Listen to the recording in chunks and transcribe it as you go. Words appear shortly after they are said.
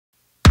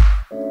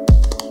Hey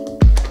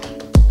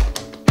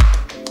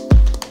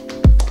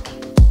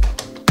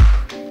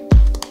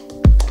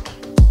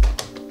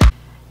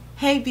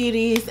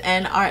beauties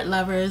and art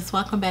lovers,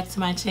 welcome back to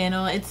my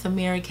channel. It's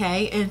Ameerah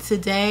K, and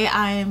today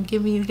I am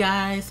giving you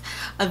guys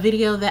a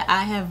video that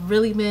I have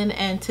really been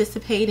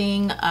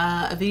anticipating,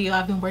 a video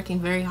I've been working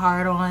very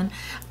hard on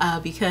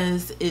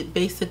because it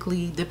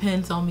basically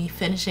depends on me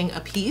finishing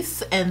a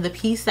piece. And the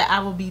piece that I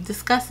will be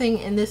discussing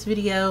in this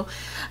video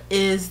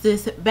is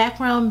this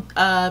background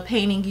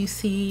painting you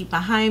see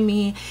behind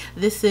me.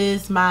 This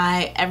is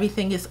my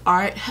Everything is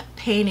Art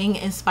painting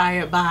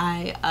inspired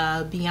by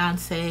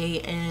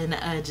Beyonce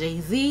and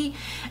Jay-Z,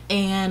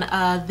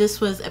 and this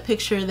was a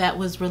picture that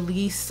was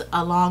released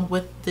along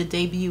with the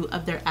debut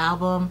of their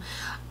album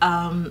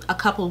a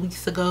couple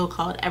weeks ago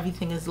called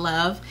Everything is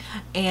Love.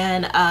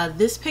 And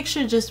this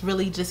picture just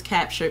really just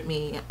captured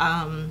me.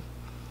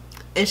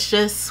 It's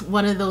just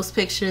one of those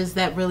pictures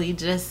that really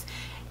just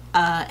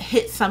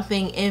hit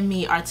something in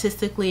me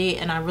artistically,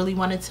 and I really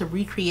wanted to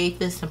recreate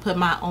this and put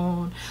my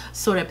own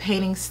sort of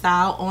painting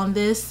style on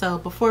this. So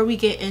before we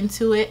get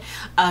into it,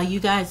 you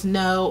guys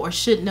know or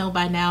should know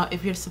by now,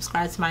 if you're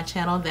subscribed to my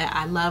channel, that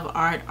I love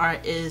art.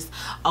 Art is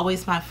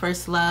always my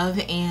first love,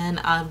 and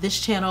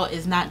this channel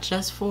is not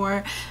just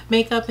for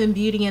makeup and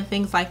beauty and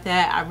things like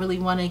that. I really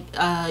wanted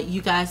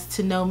you guys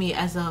to know me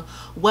as a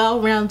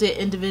well-rounded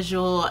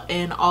individual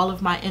in all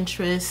of my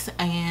interests,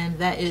 and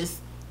that is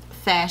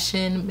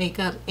fashion,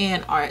 makeup,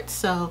 and art.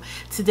 So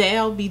today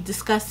I'll be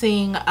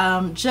discussing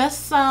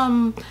just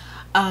some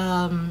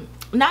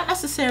not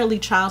necessarily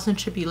trials and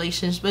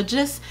tribulations, but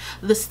just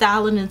the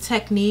styling and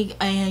technique,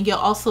 and you'll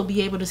also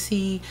be able to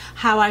see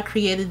how I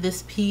created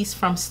this piece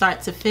from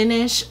start to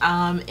finish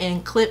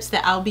in clips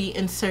that I'll be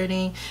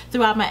inserting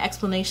throughout my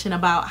explanation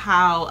about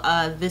how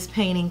this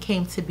painting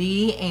came to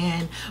be,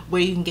 and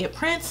where you can get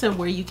prints and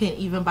where you can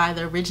even buy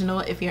the original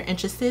if you're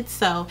interested.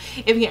 So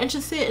if you're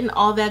interested in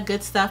all that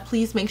good stuff,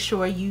 please make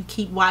sure you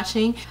keep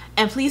watching,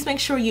 and please make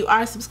sure you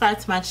are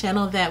subscribed to my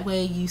channel. That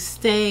way you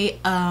stay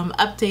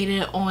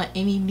updated on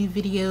any new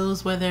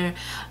videos, whether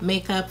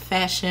makeup,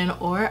 fashion,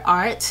 or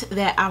art,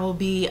 that I will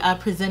be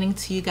presenting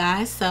to you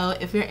guys. So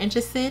if you're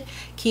interested,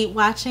 keep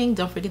watching.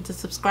 Don't forget to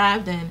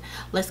subscribe, and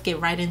let's get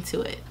right into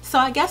it. So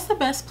I guess the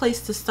best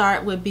place to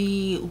start would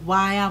be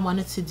why I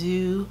wanted to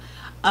do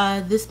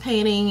this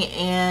painting,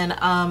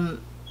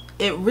 and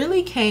it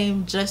really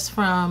came just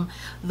from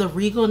the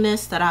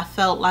regalness that I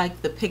felt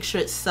like the picture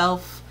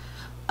itself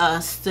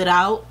stood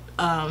out.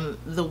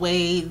 The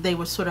way they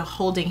were sort of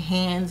holding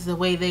hands, the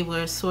way they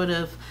were sort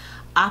of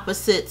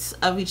opposites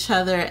of each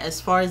other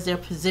as far as their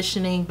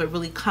positioning, but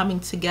really coming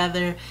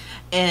together.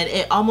 And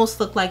it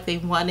almost looked like they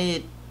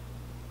wanted,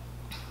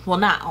 well,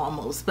 not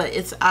almost, but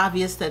it's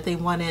obvious that they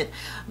wanted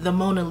the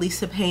Mona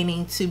Lisa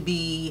painting to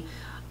be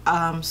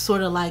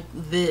sort of like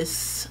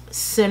this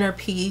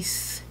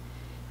centerpiece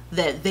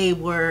that they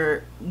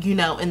were, you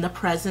know, in the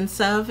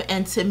presence of.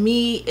 And to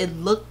me, it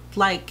looked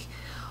like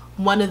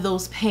one of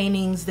those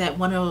paintings that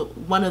one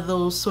of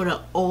those sort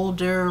of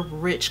older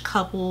rich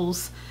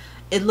couples,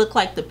 it looked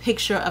like the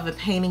picture of a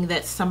painting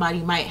that somebody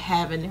might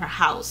have in their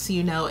house.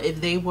 You know,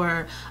 if they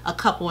were a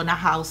couple in a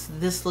house,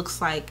 this looks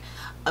like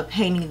a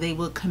painting they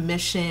would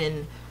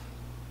commission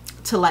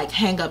to like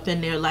hang up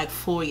in their like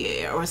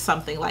foyer or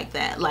something like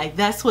that. Like,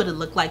 that's what it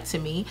looked like to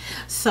me.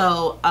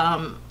 So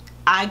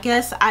I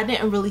guess I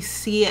didn't really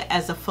see it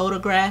as a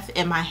photograph.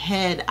 In my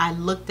head, I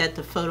looked at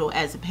the photo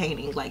as a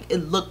painting. Like, it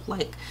looked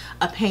like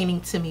a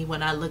painting to me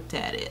when I looked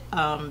at it.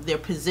 Their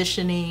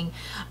positioning,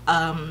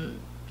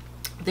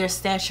 their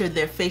stature,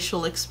 their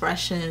facial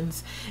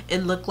expressions, it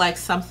looked like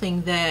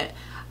something that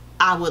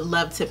I would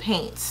love to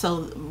paint.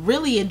 So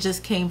really it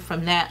just came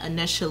from that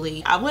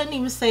initially. I wouldn't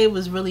even say it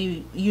was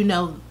really, you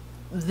know,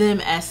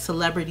 them as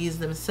celebrities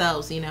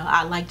themselves. You know,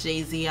 I like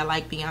Jay-Z, I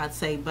like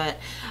Beyonce, but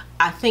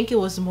I think it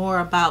was more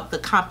about the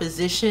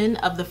composition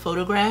of the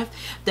photograph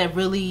that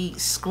really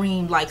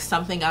screamed like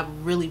something I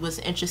really was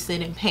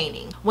interested in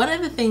painting. One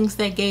of the things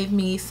that gave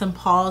me some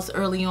pause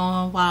early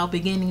on while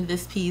beginning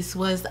this piece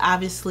was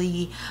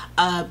obviously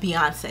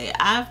Beyonce.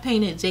 I've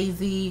painted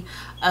Jay-Z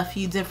a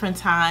few different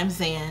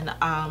times,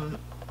 and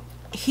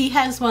he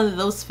has one of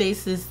those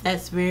faces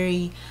that's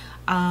very,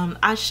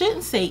 I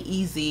shouldn't say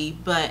easy,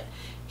 but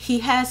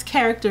he has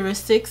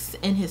characteristics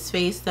in his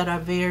face that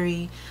are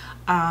very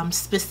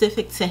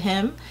specific to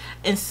him,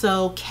 and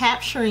so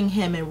capturing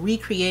him and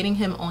recreating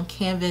him on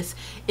canvas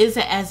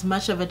isn't as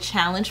much of a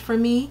challenge for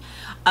me.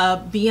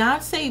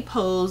 Beyonce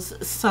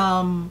posed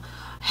some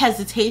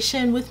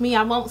hesitation with me.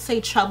 I won't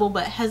say trouble,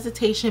 but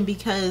hesitation,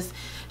 because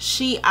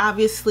she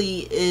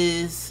obviously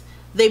is,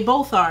 they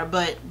both are,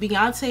 but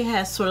Beyonce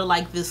has sort of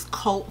like this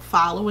cult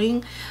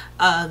following,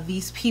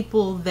 these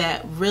people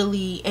that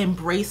really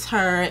embrace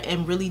her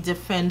and really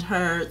defend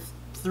her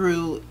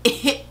through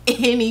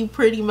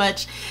pretty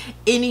much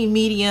any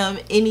medium,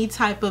 any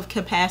type of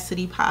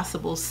capacity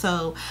possible.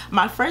 So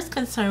my first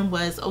concern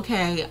was,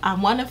 okay, I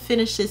want to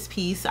finish this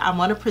piece, I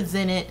want to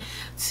present it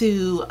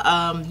to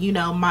you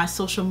know, my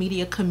social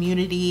media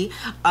community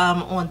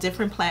on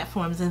different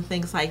platforms and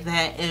things like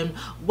that, and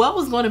what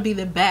was going to be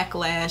the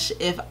backlash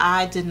if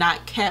I did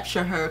not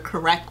capture her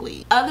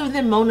correctly. Other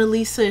than Mona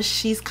Lisa,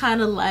 she's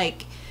kind of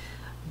like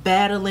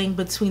battling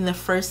between the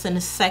first and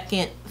the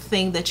second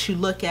thing that you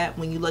look at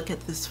when you look at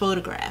this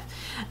photograph.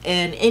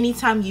 And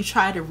anytime you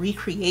try to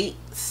recreate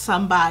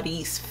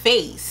somebody's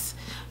face,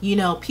 you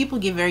know, people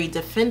get very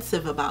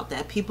defensive about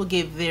that. People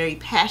get very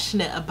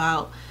passionate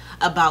about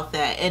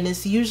that, and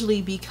it's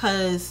usually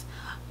because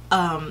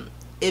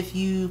if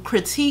you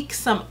critique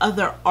some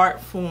other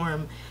art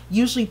form,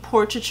 usually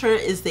portraiture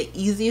is the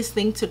easiest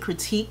thing to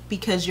critique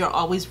because you're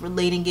always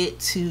relating it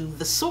to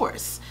the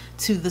source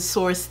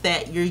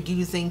that you're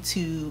using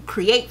to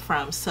create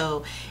from.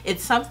 So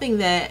it's something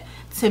that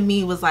to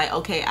me was like,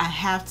 okay, I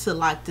have to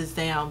lock this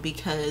down,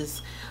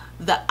 because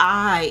the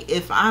eye,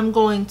 if I'm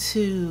going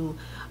to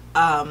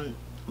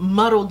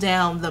muddle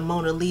down the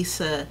Mona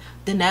Lisa,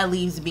 then that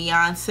leaves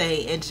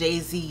Beyonce and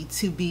Jay-Z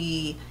to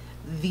be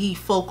the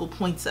focal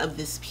points of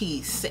this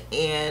piece.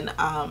 And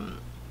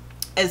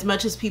as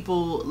much as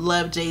people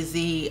love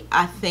Jay-Z,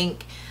 I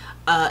think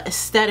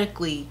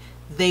aesthetically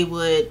they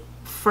would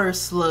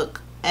first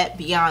look at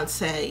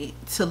Beyonce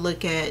to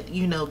look at,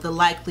 you know, the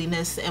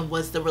likeliness and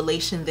was the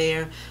relation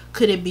there,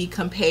 could it be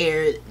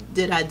compared,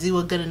 did I do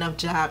a good enough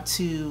job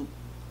to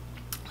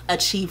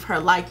achieve her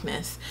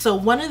likeness. So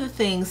one of the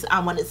things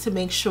I wanted to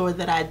make sure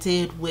that I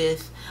did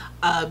with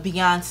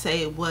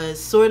Beyonce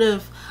was sort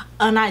of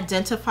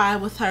unidentify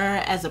with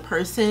her as a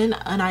person,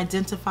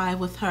 unidentify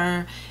with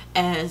her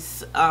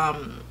as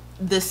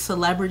this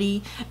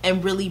celebrity,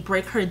 and really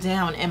break her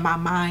down in my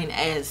mind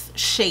as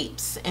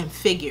shapes and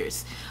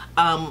figures.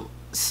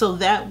 So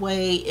that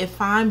way, if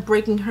I'm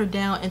breaking her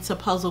down into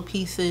puzzle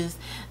pieces,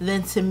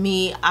 then to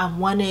me, I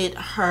wanted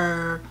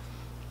her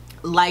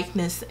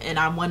likeness and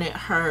I wanted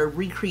her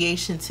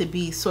recreation to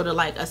be sort of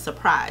like a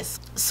surprise.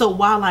 So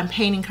while I'm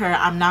painting her,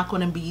 I'm not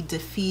going to be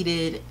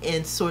defeated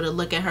and sort of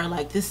look at her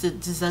like this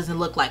doesn't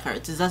look like her,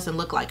 this doesn't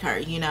look like her,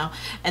 you know.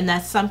 And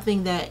that's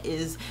something that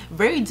is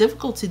very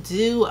difficult to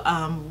do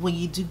when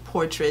you do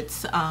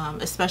portraits,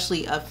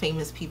 especially of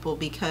famous people,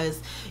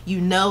 because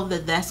you know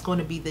that that's going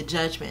to be the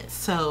judgment.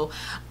 So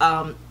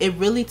it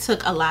really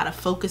took a lot of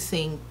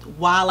focusing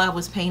while I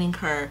was painting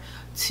her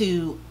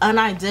to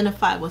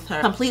unidentify with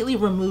her, completely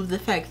remove the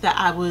fact that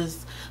I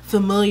was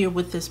familiar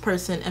with this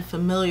person and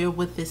familiar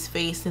with this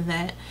face, and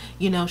that,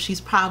 you know,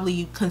 she's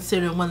probably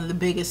considered one of the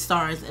biggest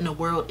stars in the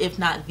world, if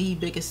not the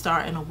biggest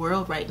star in the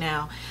world right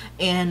now,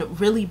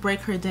 and really break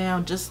her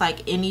down just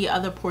like any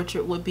other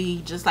portrait would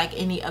be, just like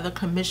any other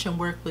commission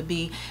work would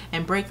be,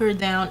 and break her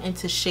down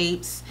into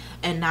shapes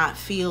and not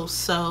feel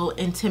so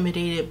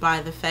intimidated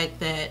by the fact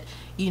that,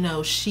 you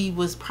know, she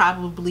was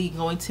probably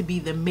going to be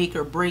the make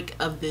or break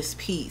of this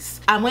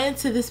piece. I went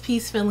into this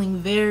piece feeling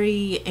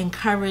very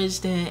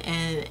encouraged,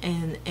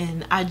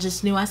 and I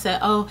just knew, I said,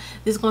 oh,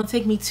 this is going to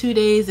take me 2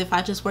 days. If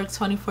I just work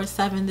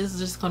 24/7, this is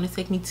just going to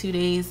take me 2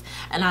 days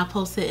and I'll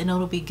post it and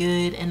it'll be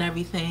good and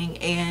everything.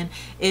 And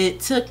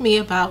it took me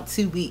about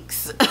 2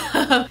 weeks.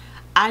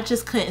 I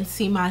just couldn't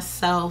see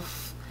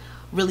myself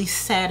really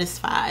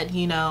satisfied,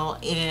 you know.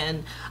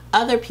 And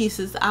other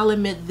pieces, I'll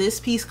admit, this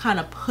piece kind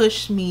of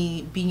pushed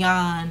me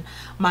beyond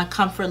my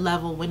comfort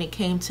level when it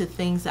came to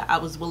things that I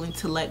was willing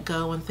to let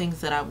go and things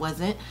that I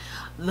wasn't.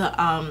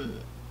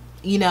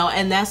 You know,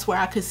 and that's where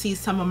I could see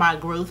some of my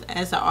growth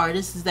as an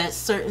artist, is that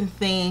certain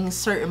things,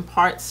 certain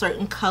parts,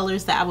 certain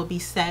colors that I would be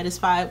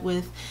satisfied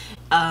with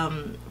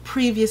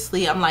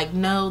previously, I'm like,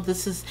 no,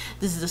 this is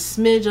a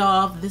smidge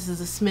off, this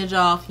is a smidge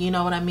off, you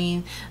know what I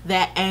mean?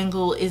 That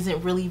angle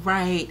isn't really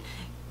right.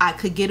 I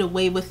could get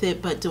away with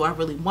it, but do I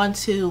really want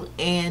to?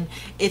 And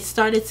it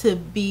started to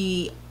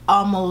be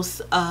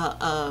almost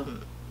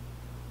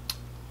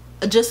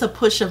just a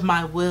push of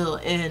my will,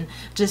 and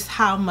just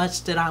how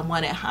much did I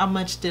want it, how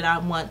much did I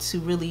want to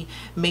really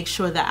make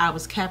sure that I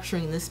was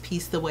capturing this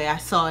piece the way I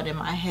saw it in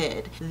my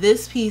head.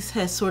 This piece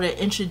has sort of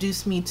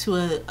introduced me to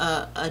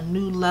a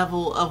new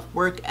level of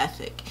work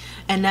ethic,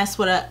 and that's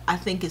what I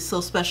think is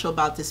so special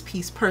about this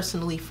piece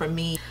personally for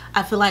me.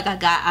 I feel like I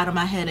got out of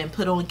my head and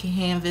put on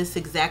canvas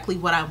exactly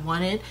what I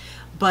wanted,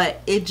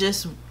 but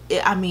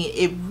I mean,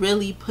 it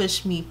really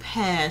pushed me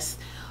past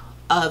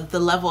of the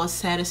level of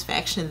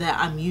satisfaction that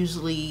I'm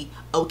usually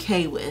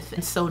okay with.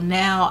 And so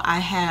now I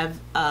have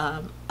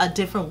a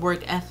different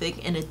work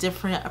ethic and a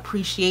different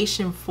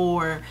appreciation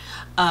for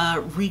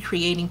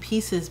recreating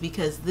pieces,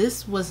 because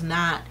this was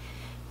not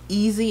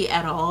easy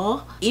at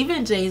all.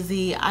 Even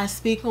Jay-Z, I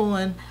speak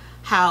on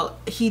how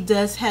he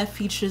does have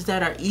features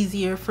that are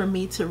easier for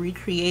me to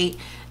recreate,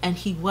 and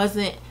he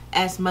wasn't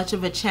as much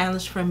of a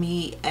challenge for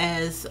me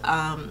as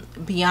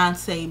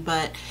Beyonce,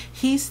 but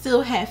he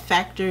still had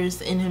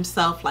factors in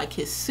himself, like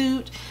his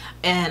suit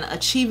and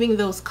achieving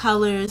those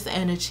colors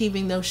and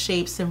achieving those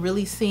shapes, and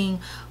really seeing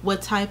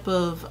what type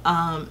of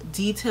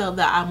detail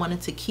that I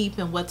wanted to keep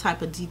and what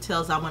type of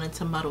details I wanted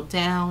to muddle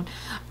down.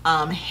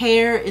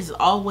 Hair is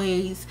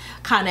always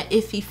kind of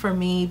iffy for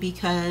me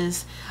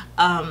because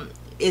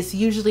it's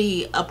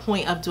usually a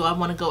point of, do I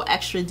want to go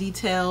extra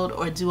detailed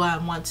or do I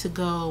want to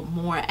go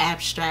more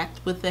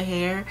abstract with the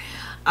hair?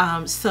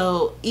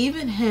 So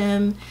even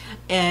him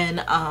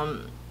and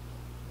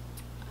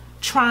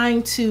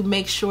trying to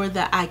make sure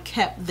that I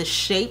kept the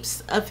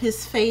shapes of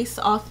his face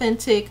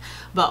authentic,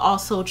 but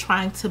also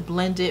trying to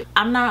blend it.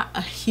 I'm not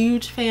a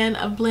huge fan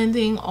of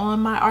blending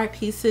on my art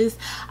pieces.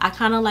 I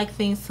kind of like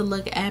things to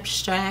look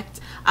abstract.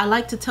 I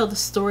like to tell the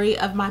story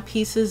of my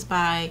pieces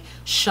by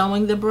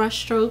showing the brush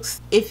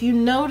strokes. If you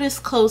notice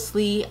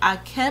closely, I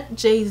kept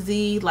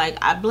Jay-Z, like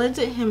I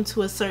blended him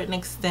to a certain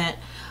extent,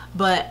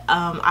 but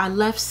I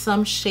left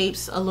some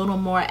shapes a little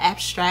more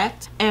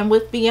abstract. And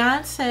with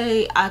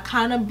Beyonce, I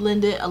kind of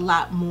blended a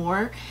lot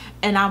more,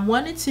 and I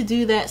wanted to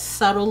do that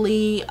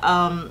subtly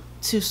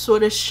to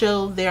sort of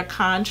show their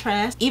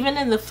contrast. Even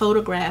in the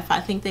photograph, I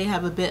think they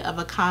have a bit of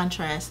a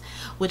contrast,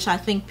 which I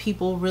think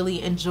people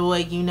really enjoy.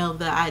 You know,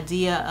 the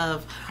idea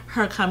of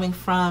her coming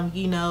from,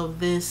 you know,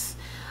 this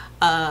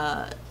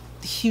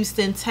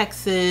Houston,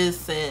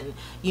 Texas, and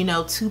you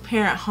know,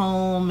 two-parent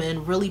home,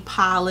 and really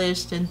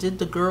polished, and did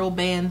the girl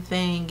band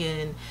thing,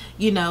 and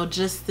you know,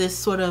 just this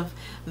sort of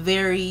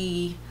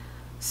very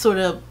sort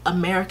of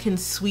American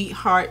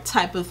sweetheart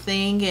type of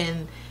thing.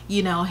 And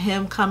you know,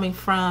 him coming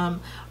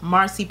from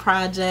Marcy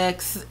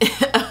Projects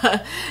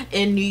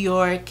in New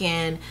York,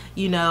 and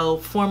you know,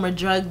 former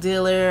drug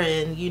dealer,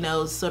 and you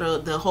know, sort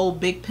of the whole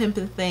big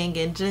pimping thing,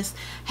 and just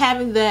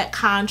having that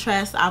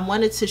contrast. I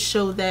wanted to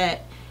show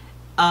that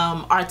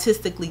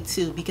artistically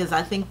too, because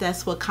I think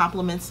that's what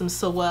complements them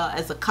so well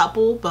as a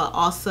couple, but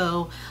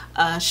also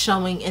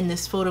showing in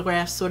this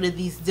photograph sort of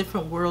these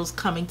different worlds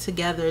coming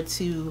together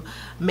to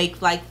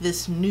make like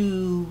this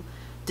newfound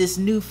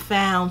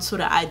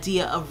sort of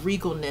idea of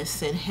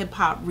regalness and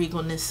hip-hop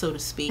regalness, so to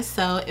speak.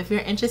 So if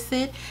you're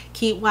interested,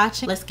 keep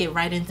watching. Let's get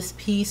right into this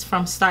piece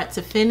from start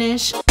to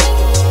finish.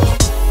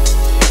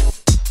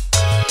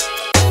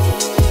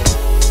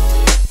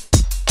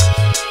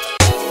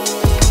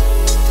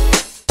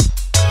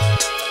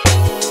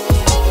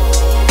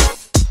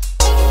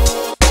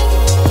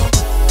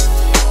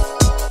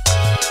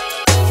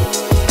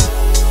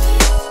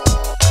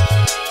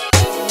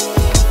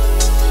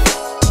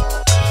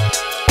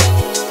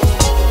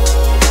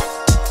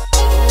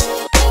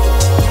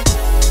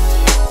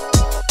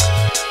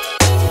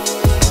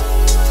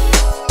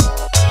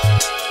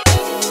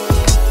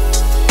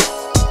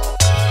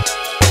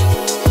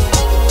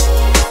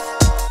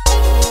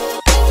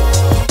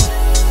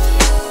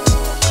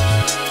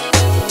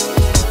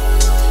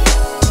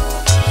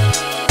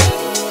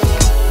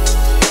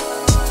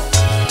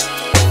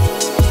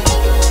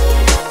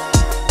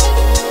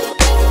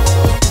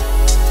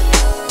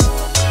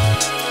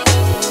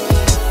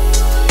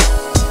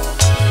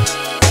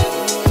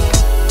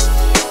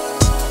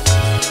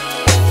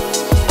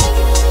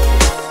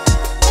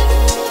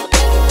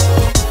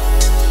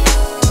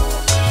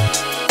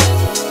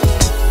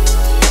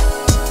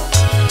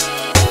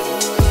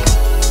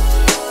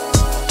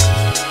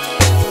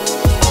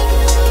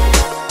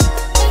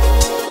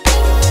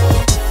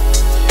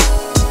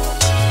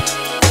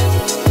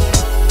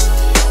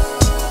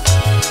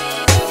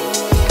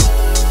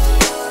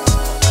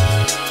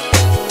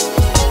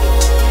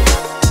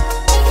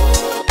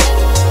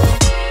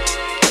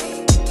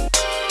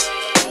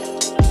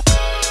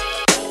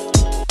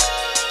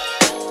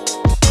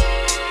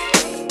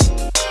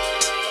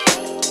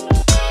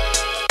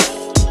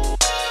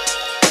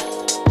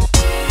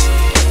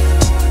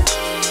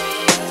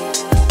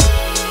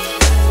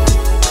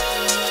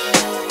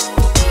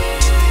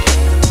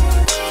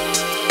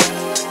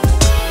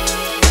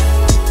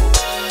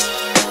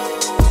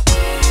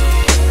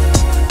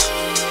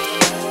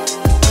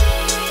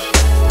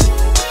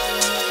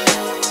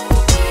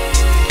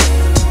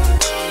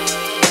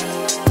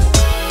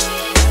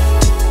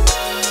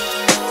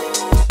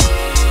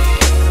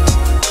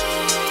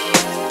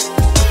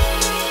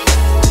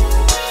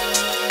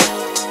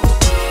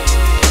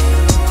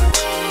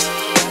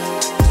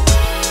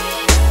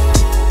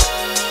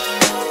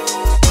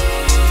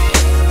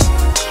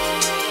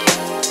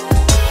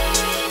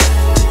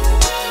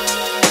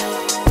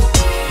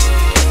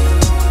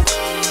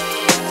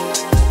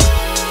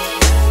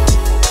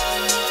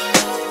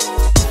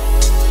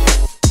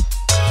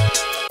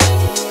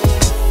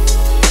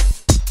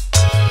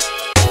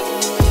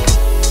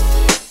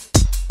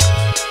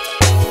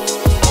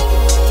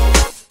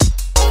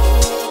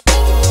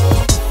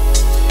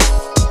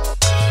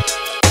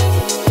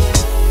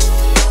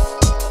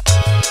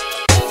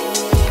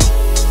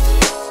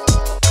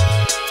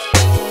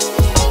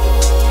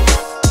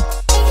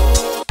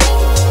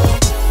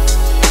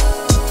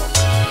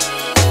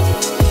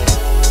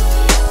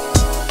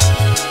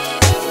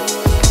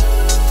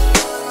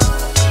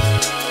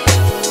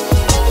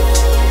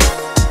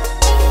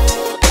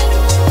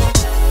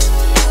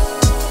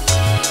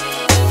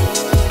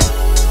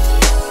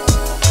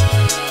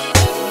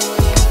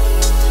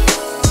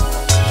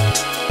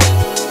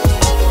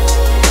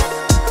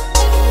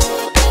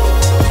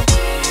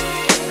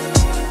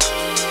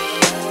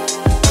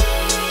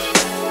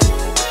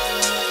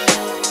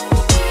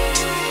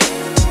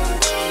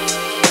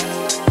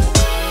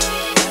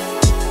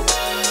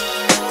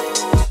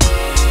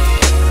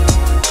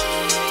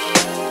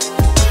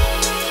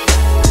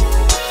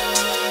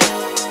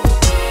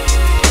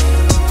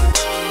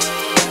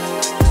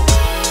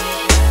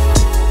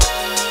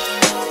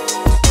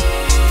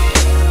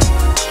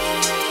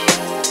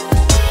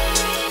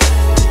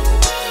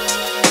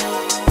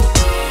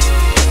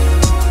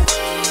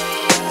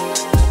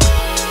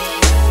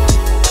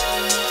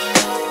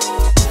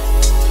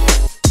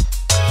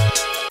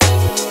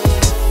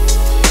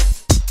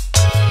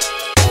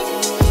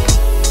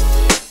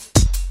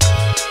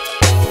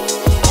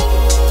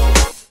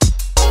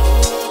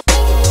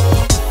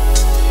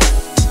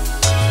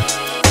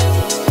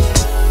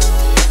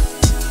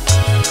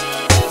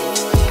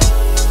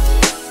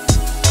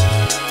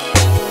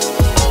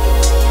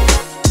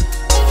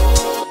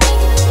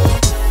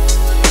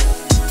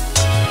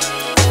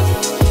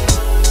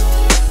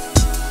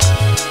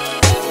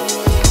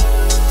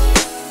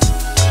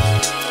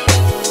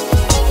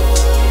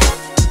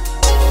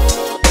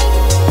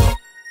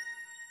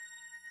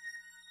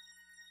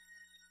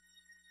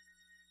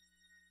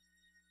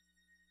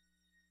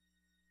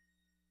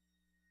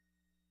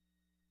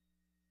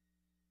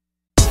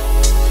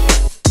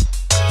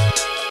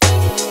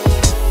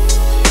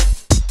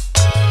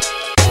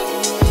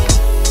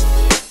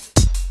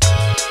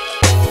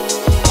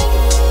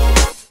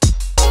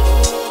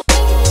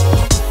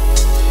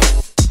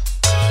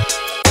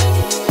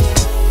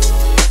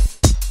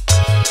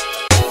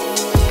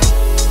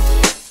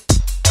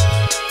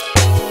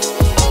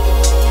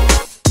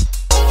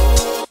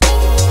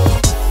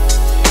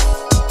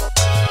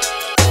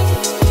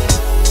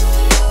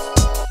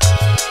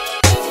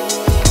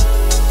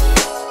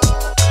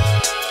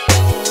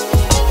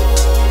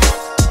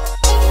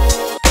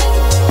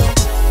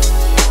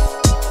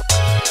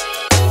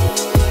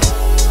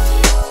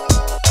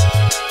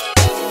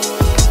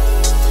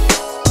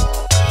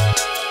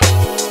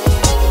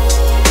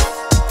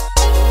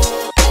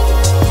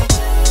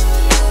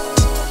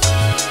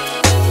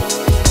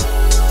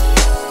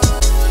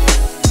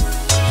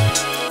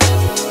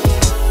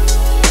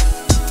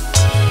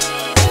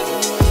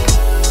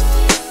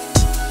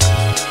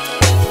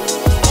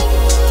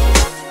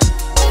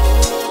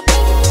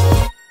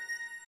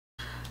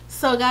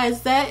 So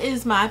guys, that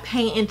is my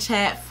paint and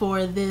chat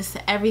for this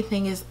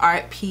Everything is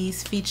Art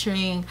piece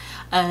featuring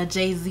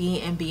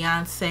Jay-Z and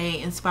Beyonce,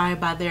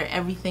 inspired by their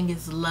Everything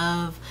is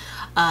Love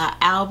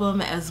album,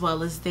 as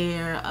well as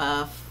their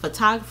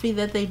photography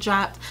that they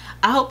dropped.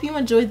 I hope you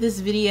enjoyed this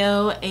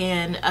video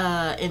and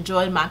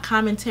enjoyed my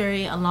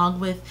commentary, along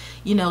with,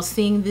 you know,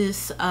 seeing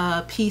this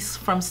piece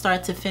from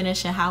start to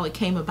finish and how it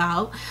came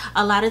about.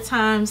 A lot of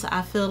times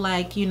I feel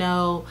like, you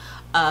know,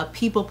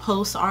 people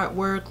post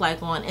artwork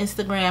like on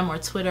Instagram or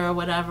Twitter or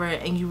whatever,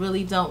 and you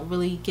really don't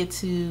get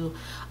to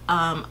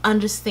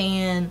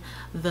understand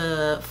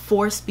the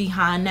force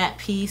behind that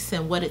piece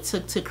and what it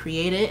took to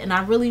create it. And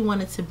I really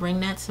wanted to bring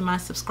that to my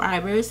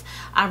subscribers.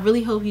 I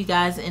really hope you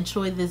guys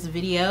enjoyed this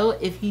video.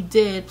 If you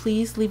did,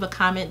 please leave a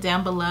comment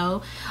down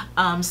below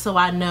so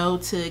I know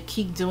to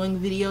keep doing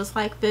videos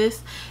like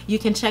this. You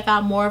can check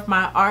out more of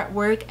my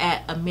artwork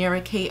at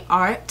Ameerah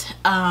Art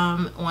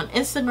on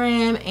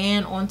Instagram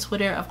and on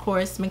Twitter, of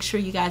course. Make sure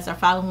you guys are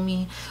following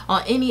me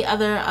on any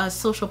other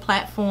social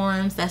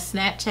platforms, that's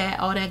Snapchat,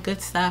 all that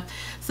good stuff,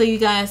 so you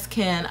guys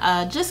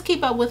can just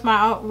keep up with my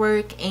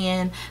artwork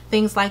and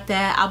things like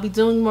that. I'll be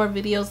doing more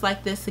videos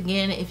like this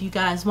again if you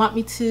guys want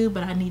me to,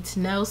 but I need to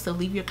know, so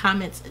leave your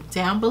comments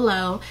down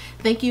below.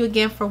 Thank you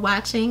again for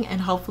watching, and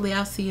hopefully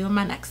I'll see you in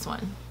my next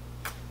one.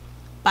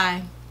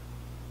 Bye.